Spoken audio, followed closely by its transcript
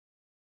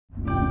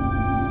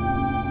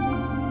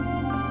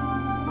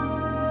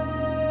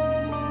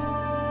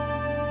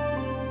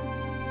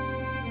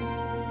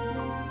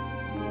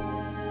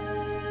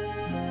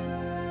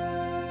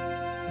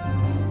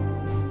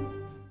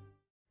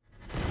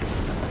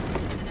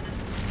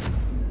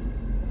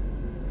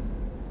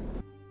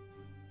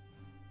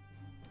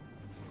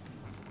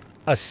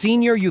A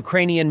senior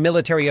Ukrainian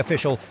military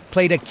official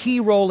played a key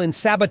role in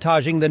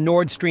sabotaging the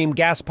Nord Stream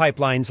gas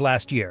pipelines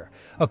last year,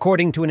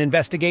 according to an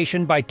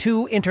investigation by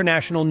two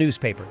international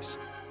newspapers.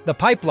 The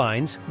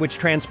pipelines, which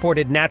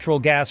transported natural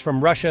gas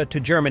from Russia to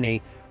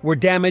Germany, were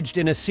damaged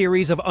in a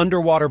series of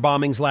underwater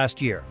bombings last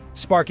year,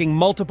 sparking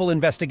multiple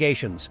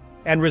investigations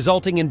and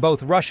resulting in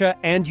both Russia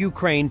and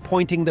Ukraine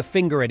pointing the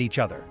finger at each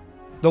other.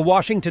 The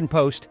Washington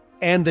Post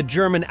and the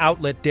German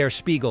outlet Der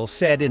Spiegel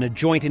said in a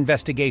joint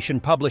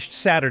investigation published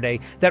Saturday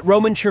that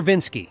Roman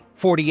Chervinsky,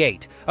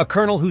 48, a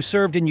colonel who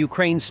served in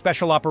Ukraine's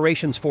Special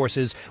Operations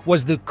Forces,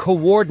 was the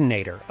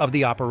coordinator of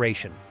the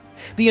operation.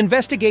 The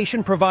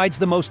investigation provides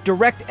the most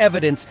direct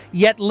evidence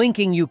yet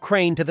linking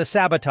Ukraine to the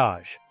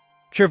sabotage.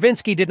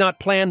 Chervinsky did not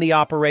plan the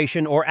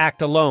operation or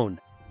act alone,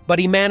 but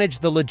he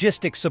managed the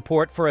logistics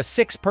support for a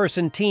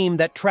 6-person team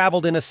that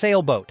traveled in a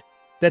sailboat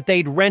that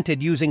they'd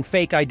rented using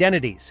fake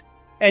identities,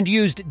 and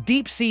used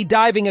deep-sea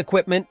diving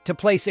equipment to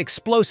place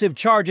explosive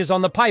charges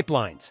on the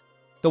pipelines,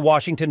 the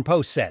Washington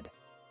Post said.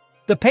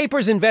 The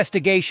paper's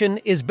investigation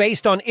is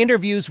based on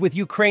interviews with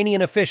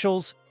Ukrainian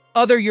officials,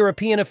 other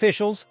European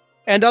officials,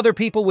 and other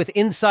people with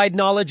inside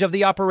knowledge of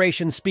the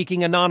operation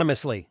speaking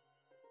anonymously.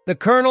 The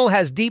colonel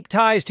has deep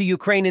ties to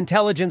Ukraine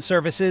intelligence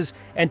services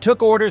and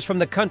took orders from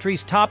the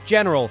country's top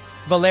general,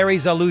 Valery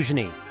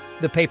Zaluzhny,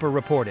 the paper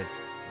reported.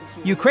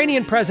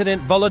 Ukrainian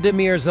President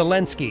Volodymyr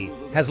Zelensky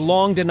has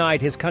long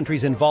denied his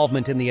country's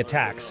involvement in the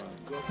attacks,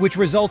 which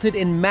resulted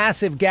in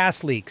massive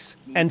gas leaks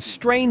and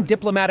strained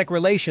diplomatic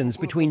relations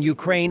between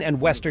Ukraine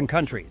and Western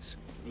countries.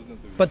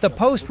 But the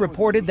Post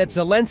reported that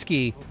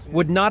Zelensky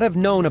would not have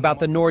known about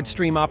the Nord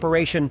Stream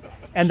operation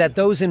and that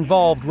those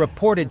involved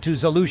reported to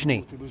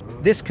Zaluzhny.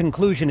 This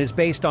conclusion is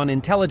based on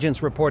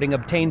intelligence reporting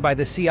obtained by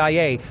the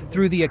CIA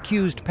through the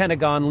accused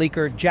Pentagon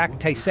leaker Jack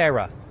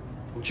Teixeira.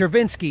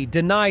 Chervinsky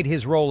denied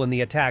his role in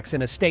the attacks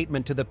in a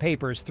statement to the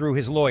papers through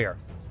his lawyer.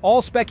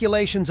 All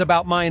speculations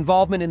about my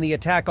involvement in the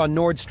attack on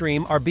Nord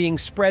Stream are being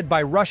spread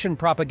by Russian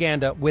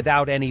propaganda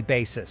without any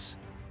basis.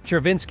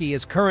 Chervinsky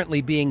is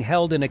currently being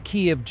held in a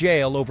Kiev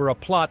jail over a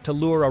plot to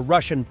lure a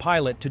Russian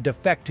pilot to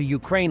defect to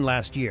Ukraine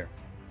last year.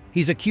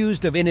 He's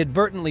accused of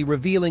inadvertently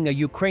revealing a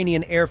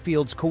Ukrainian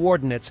airfield's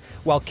coordinates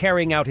while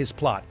carrying out his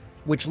plot,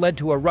 which led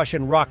to a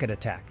Russian rocket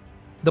attack.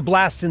 The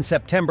blasts in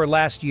September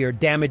last year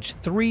damaged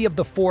 3 of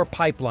the 4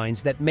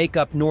 pipelines that make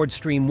up Nord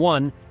Stream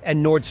 1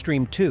 and Nord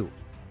Stream 2.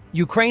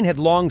 Ukraine had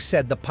long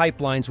said the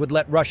pipelines would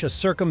let Russia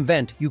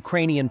circumvent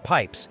Ukrainian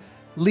pipes,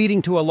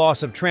 leading to a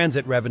loss of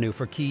transit revenue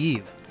for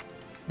Kyiv.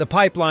 The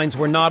pipelines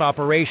were not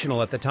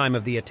operational at the time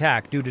of the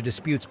attack due to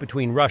disputes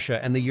between Russia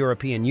and the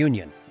European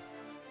Union.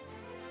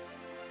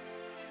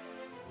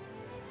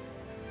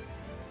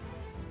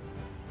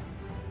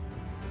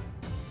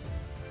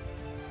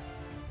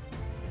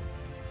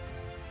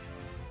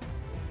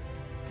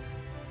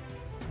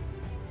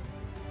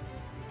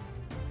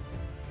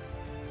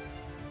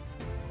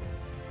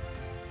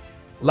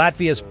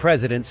 Latvia's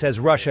president says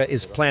Russia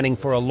is planning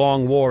for a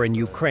long war in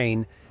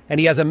Ukraine,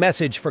 and he has a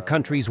message for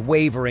countries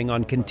wavering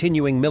on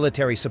continuing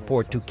military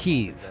support to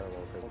Kyiv.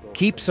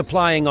 Keep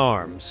supplying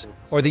arms,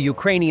 or the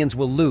Ukrainians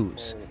will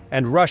lose,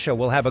 and Russia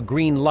will have a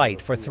green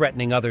light for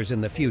threatening others in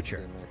the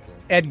future.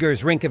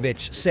 Edgars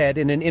Rinkovich said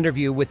in an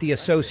interview with the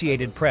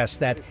Associated Press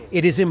that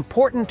it is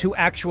important to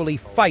actually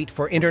fight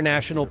for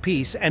international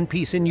peace and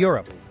peace in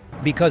Europe.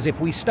 Because if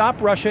we stop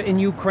Russia in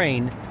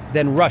Ukraine,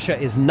 then Russia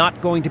is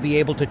not going to be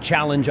able to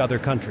challenge other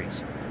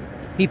countries.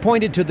 He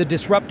pointed to the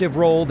disruptive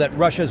role that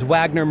Russia's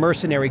Wagner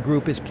mercenary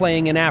group is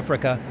playing in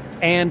Africa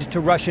and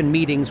to Russian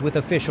meetings with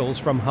officials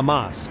from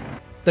Hamas,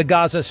 the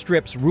Gaza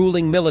Strip's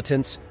ruling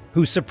militants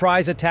whose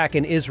surprise attack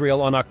in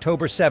Israel on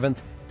October 7th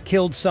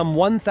killed some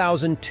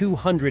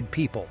 1,200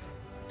 people.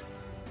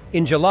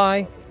 In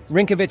July,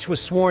 Rinkovich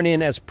was sworn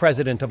in as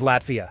president of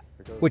Latvia,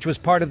 which was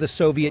part of the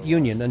Soviet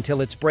Union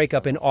until its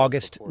breakup in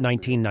August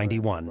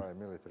 1991.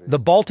 The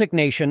Baltic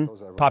nation,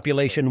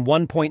 population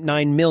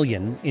 1.9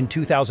 million in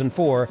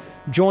 2004,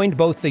 joined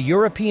both the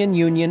European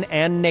Union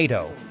and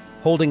NATO,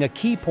 holding a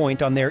key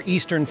point on their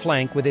eastern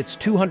flank with its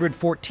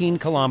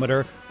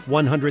 214-kilometer,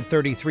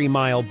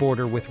 133-mile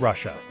border with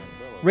Russia.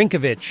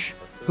 Rinkovich,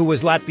 who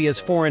was Latvia's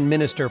foreign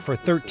minister for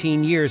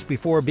 13 years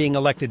before being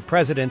elected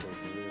president,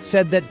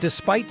 said that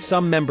despite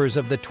some members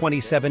of the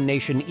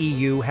 27-nation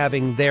EU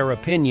having their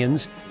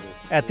opinions,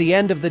 at the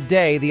end of the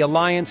day, the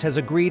alliance has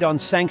agreed on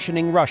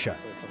sanctioning Russia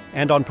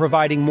and on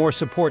providing more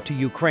support to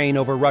Ukraine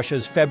over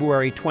Russia's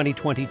February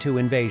 2022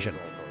 invasion.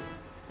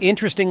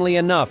 Interestingly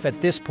enough,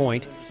 at this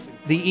point,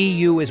 the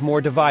EU is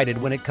more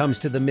divided when it comes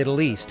to the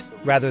Middle East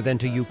rather than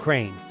to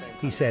Ukraine,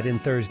 he said in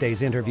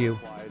Thursday's interview.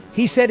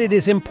 He said it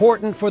is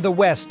important for the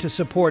West to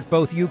support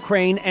both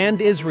Ukraine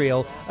and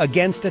Israel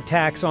against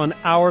attacks on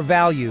our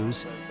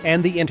values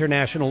and the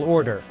international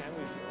order.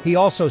 He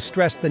also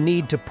stressed the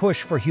need to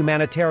push for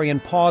humanitarian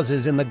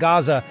pauses in the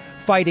Gaza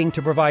fighting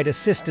to provide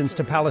assistance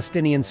to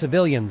Palestinian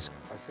civilians,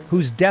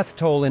 whose death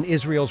toll in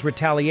Israel's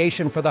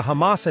retaliation for the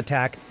Hamas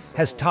attack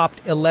has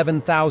topped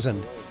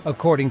 11,000,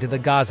 according to the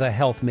Gaza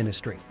Health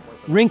Ministry.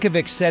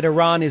 Rinkovic said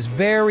Iran is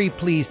very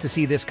pleased to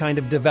see this kind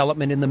of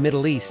development in the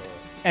Middle East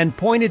and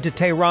pointed to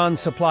Tehran's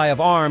supply of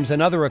arms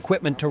and other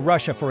equipment to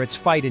Russia for its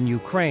fight in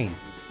Ukraine.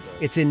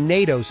 It's in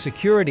NATO's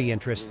security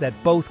interests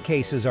that both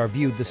cases are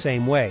viewed the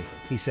same way,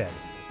 he said.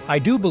 I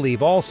do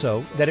believe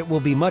also that it will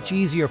be much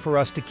easier for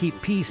us to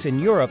keep peace in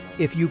Europe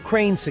if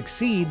Ukraine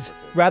succeeds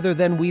rather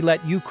than we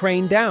let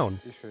Ukraine down,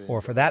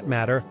 or for that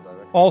matter,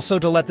 also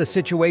to let the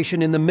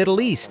situation in the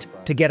Middle East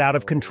to get out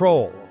of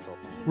control.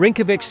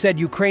 Rinkovic said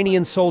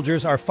Ukrainian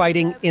soldiers are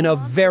fighting in a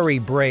very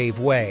brave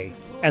way,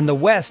 and the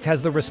West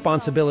has the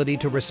responsibility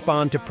to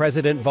respond to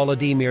President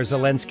Volodymyr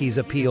Zelensky's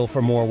appeal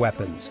for more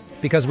weapons,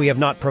 because we have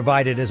not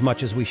provided as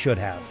much as we should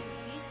have.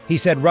 He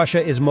said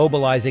Russia is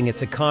mobilizing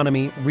its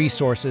economy,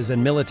 resources,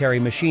 and military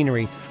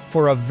machinery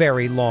for a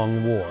very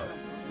long war.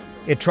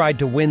 It tried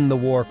to win the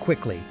war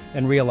quickly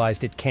and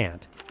realized it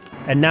can't.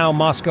 And now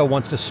Moscow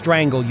wants to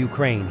strangle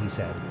Ukraine, he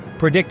said,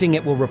 predicting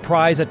it will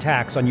reprise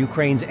attacks on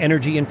Ukraine's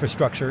energy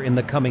infrastructure in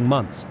the coming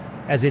months,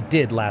 as it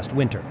did last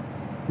winter.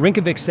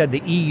 Rinkovic said the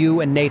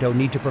EU and NATO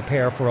need to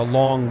prepare for a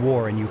long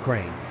war in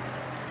Ukraine.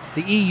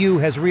 The EU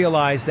has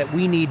realized that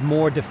we need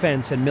more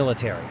defense and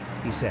military,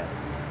 he said.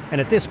 And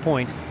at this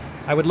point,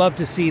 I would love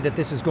to see that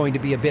this is going to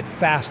be a bit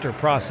faster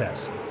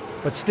process.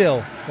 But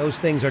still, those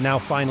things are now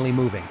finally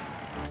moving.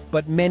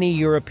 But many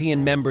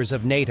European members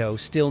of NATO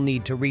still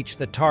need to reach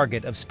the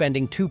target of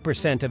spending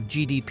 2% of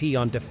GDP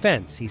on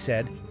defense, he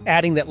said,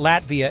 adding that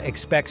Latvia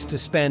expects to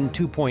spend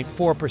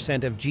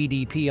 2.4% of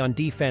GDP on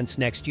defense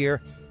next year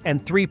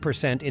and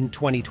 3% in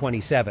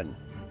 2027.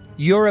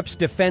 Europe's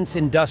defense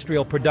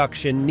industrial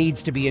production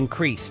needs to be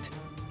increased,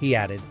 he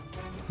added.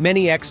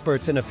 Many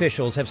experts and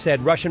officials have said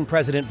Russian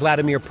President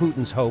Vladimir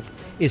Putin's hope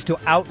is to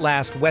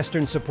outlast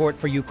Western support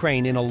for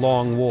Ukraine in a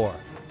long war.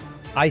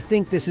 I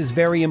think this is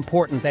very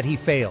important that he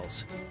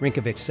fails,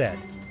 Rinkovic said.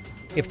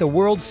 If the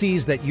world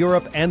sees that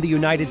Europe and the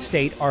United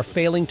States are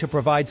failing to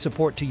provide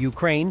support to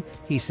Ukraine,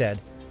 he said,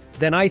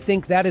 then I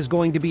think that is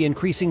going to be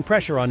increasing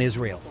pressure on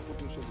Israel.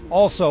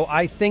 Also,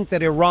 I think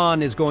that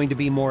Iran is going to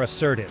be more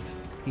assertive,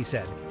 he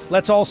said.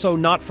 Let's also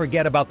not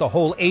forget about the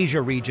whole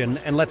Asia region,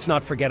 and let's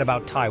not forget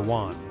about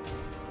Taiwan.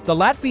 The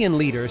Latvian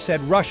leader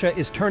said Russia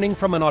is turning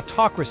from an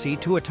autocracy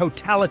to a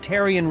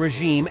totalitarian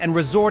regime and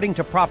resorting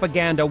to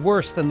propaganda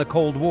worse than the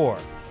Cold War.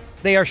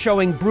 They are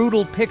showing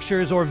brutal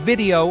pictures or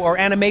video or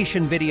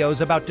animation videos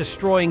about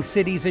destroying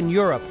cities in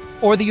Europe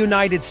or the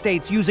United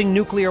States using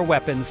nuclear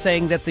weapons,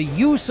 saying that the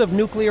use of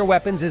nuclear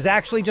weapons is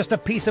actually just a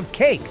piece of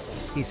cake,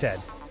 he said.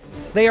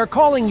 They are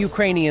calling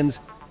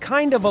Ukrainians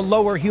kind of a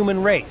lower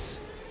human race.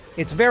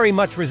 It's very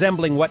much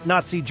resembling what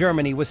Nazi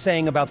Germany was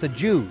saying about the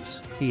Jews,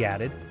 he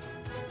added.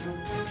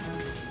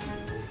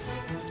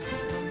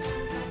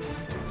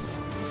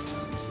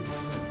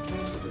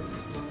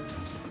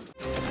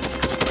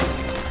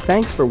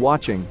 Thanks for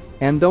watching,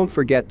 and don't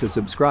forget to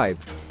subscribe.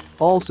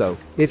 Also,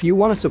 if you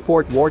want to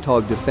support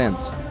Warthog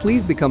Defense,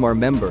 please become our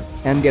member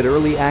and get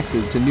early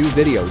access to new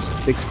videos,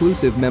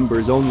 exclusive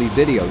members-only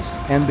videos,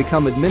 and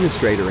become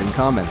administrator in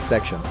comments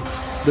section.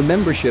 The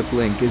membership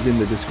link is in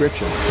the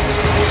description.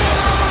 Rescues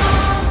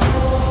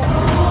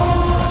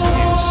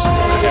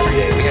every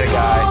day. We had a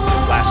guy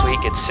last week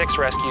at 6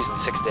 rescues in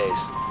 6 days.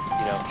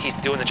 You know, he's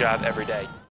doing the job every day.